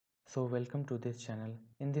So welcome to this channel.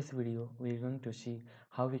 In this video we are going to see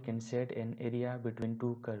how we can set an area between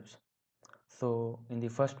two curves. So in the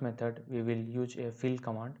first method we will use a fill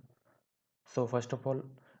command. So first of all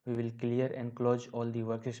we will clear and close all the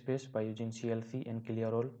workspace by using clc and clear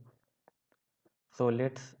all. So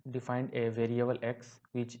let's define a variable x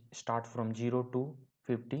which start from 0 to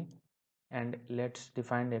 50, and let's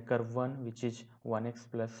define a curve 1 which is 1x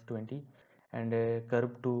plus 20 and a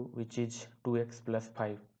curve 2 which is 2x plus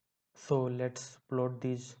 5. So let's plot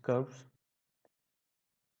these curves.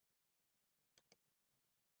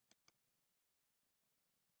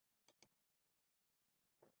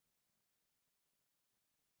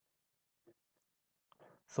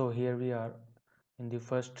 So here we are in the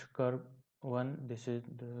first curve 1, this is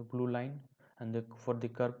the blue line, and for the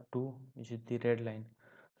curve 2 which is the red line.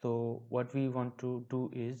 So what we want to do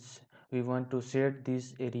is we want to set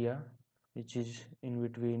this area which is in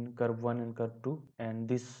between curve 1 and curve 2 and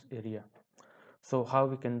this area. So how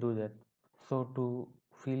we can do that? So to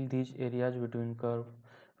fill these areas between curve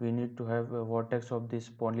we need to have a vertex of this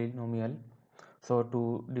polynomial. So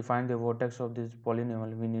to define the vertex of this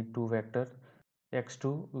polynomial we need two vectors,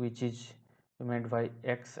 x2 which is made by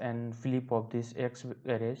x and flip of this x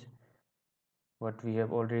arrays what we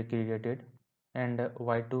have already created, and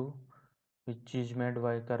y2 which is made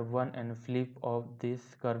by curve 1 and flip of this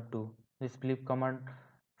curve 2. This flip command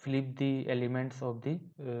flip the elements of the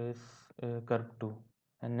curve 2,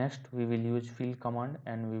 and next we will use fill command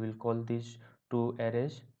and we will call these two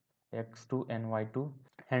arrays x2 and y2,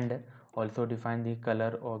 and also define the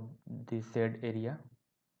color of the said area.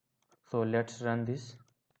 So let's run this.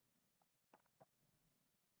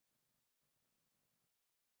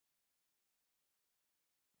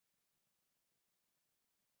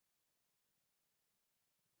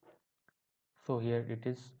 So here it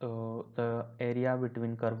is, the area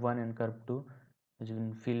between curve 1 and curve 2 has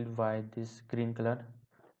been filled by this green color.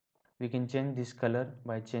 We can change this color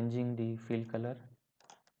by changing the fill color.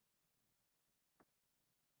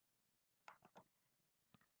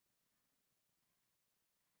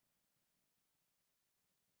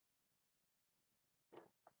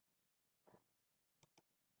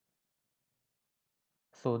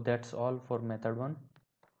 So that's all for method 1.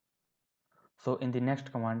 So in the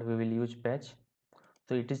next command we will use patch.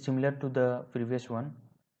 So it is similar to the previous one.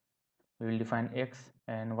 We will define x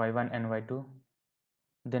and y1 and y2.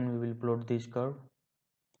 Then we will plot this curve.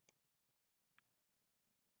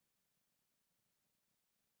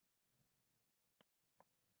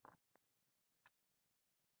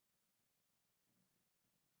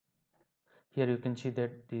 Here you can see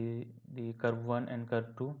that the curve 1 and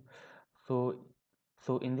curve 2.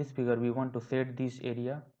 So in this figure we want to set this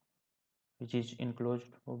area which is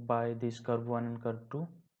enclosed by this curve 1 and curve 2.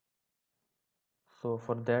 So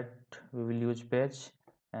for that we will use patch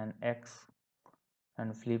and x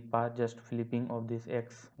and flip path, just flipping of this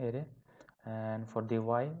x array, and for the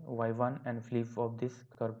y1 and flip of this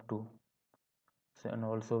curve 2. So, and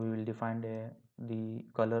also we will define the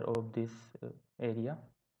color of this area.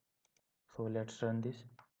 So let's run this.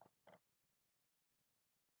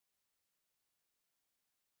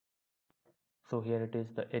 So here it is,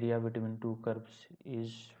 the area between two curves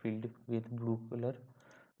is filled with blue color.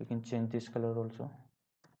 We can change this color also.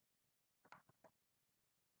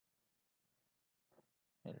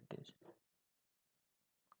 Here it is.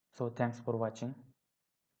 So thanks for watching.